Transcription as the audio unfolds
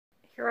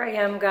Here I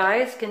am,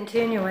 guys,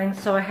 continuing.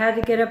 So I had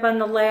to get up on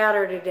the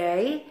ladder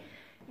today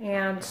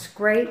and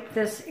scrape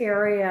this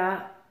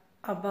area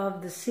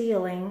above the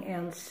ceiling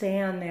and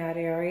sand that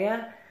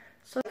area.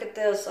 So look at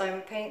this,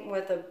 I'm painting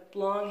with a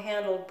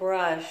long-handled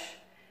brush.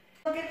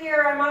 Look at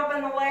here, I'm up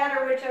on the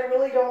ladder, which I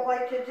really don't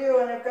like to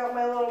do, and I've got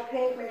my little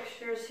paint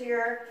mixtures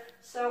here.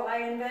 So I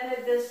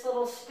invented this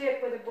little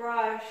stick with a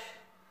brush,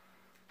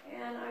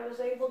 and I was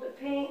able to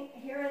paint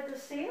here at the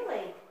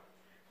ceiling.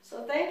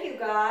 So thank you,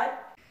 God.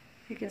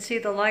 You can see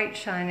the light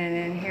shining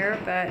in here,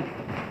 but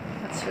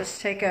let's just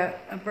take a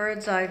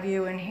bird's eye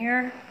view in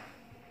here.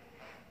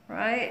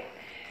 Right?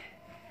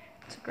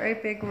 It's a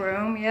great big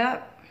room,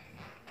 yep.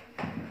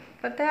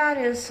 But that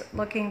is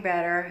looking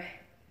better.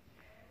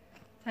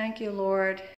 Thank you, Lord.